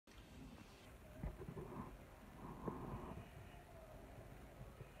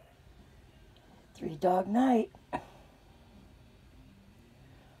Three dog night.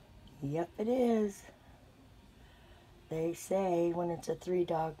 Yep, it is. They say when it's a three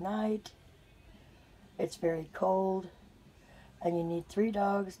dog night, it's very cold and you need three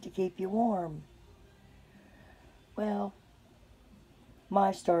dogs to keep you warm. Well,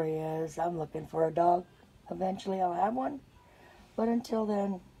 my story is I'm looking for a dog. Eventually I'll have one, but until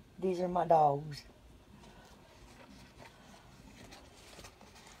then, these are my dogs.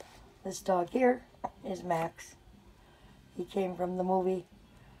 This dog here is Max. He came from the movie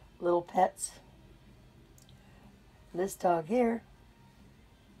Little Pets. This dog here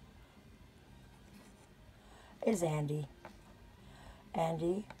is Andy.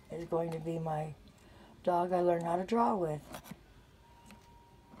 Andy is going to be my dog I learned how to draw with.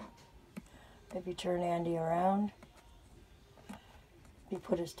 If you turn Andy around, you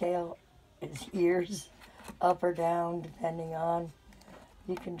put his tail, his ears up or down, depending on,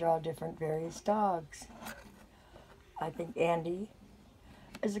 you can draw different various dogs. I think Andy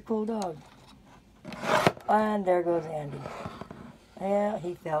is a cool dog. And there goes Andy. Yeah,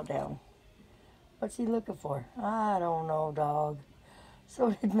 he fell down. What's he looking for? I don't know, dog.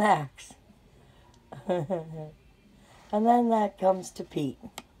 So did Max. And then that comes to Pete.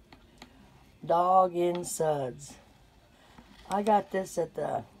 Dog in suds. I got this at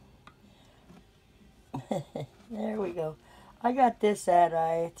the... there we go. I got this at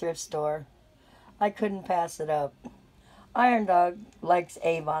a thrift store. I couldn't pass it up. Iron Dog likes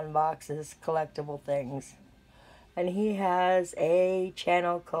Avon boxes, collectible things. And he has a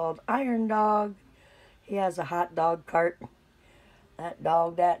channel called Iron Dog. He has a hot dog cart. That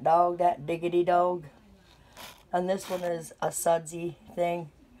dog, that diggity dog. And this one is a sudsy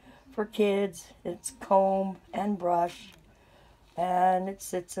thing for kids. It's comb and brush. And it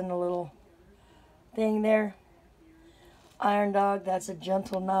sits in a little thing there. Iron Dog, that's a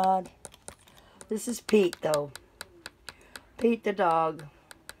gentle nod. This is Pete, though. Pete the dog.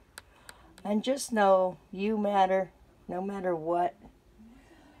 And just know, you matter, no matter what.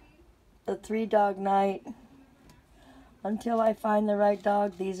 The three dog night. Until I find the right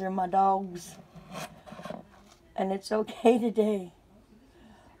dog, these are my dogs. And it's okay today.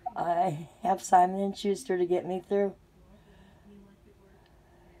 I have Simon & Schuster to get me through.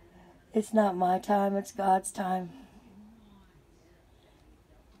 It's not my time, it's God's time.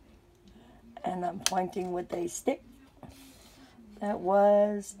 And I'm pointing with a stick. That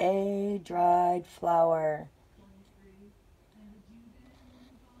was a dried flower.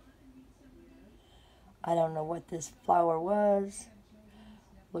 I don't know what this flower was.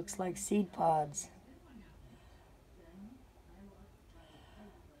 Looks like seed pods.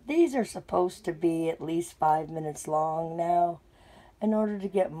 These are supposed to be at least 5 minutes long now. In order to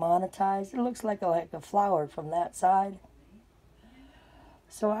get monetized, it looks like a flower from that side.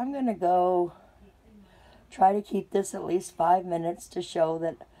 So I'm going to go try to keep this at least 5 minutes to show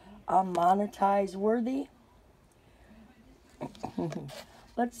that I'm monetize worthy.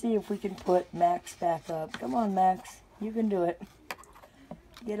 Let's see if we can put Max back up. Come on, Max. You can do it.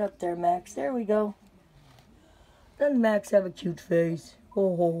 Get up there, Max. There we go. Doesn't Max have a cute face?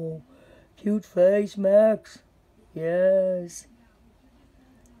 Oh, cute face, Max. Yes.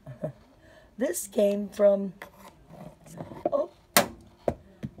 This came from... oh.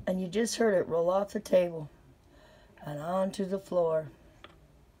 And you just heard it roll off the table and onto the floor.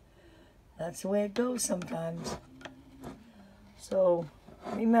 That's the way it goes sometimes. So,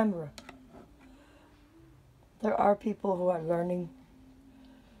 remember, there are people who are learning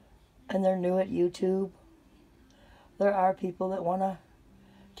and they're new at YouTube. There are people that want to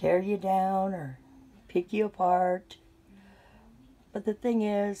tear you down or pick you apart. But the thing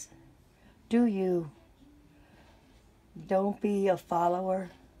is, do you. Don't be a follower.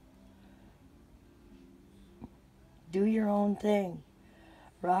 Do your own thing.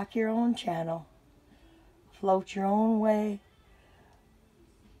 Rock your own channel. Float your own way.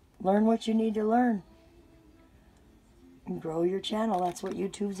 Learn what you need to learn. And grow your channel. That's what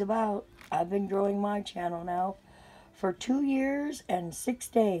YouTube's about. I've been growing my channel now for 2 years and 6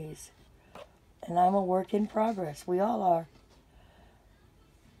 days. And I'm a work in progress. We all are.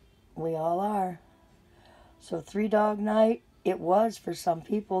 We all are. So 3 dog night, it was for some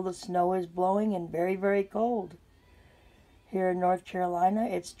people. The snow is blowing and very, very cold. Here in North Carolina,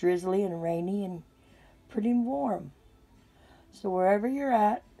 it's drizzly and rainy and pretty warm. So wherever you're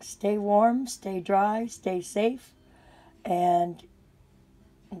at, stay warm, stay dry, stay safe. And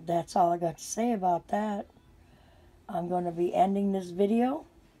that's all I got to say about that. I'm going to be ending this video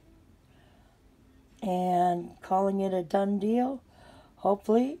and calling it a done deal.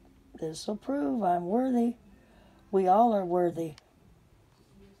 Hopefully, this will prove I'm worthy. We all are worthy.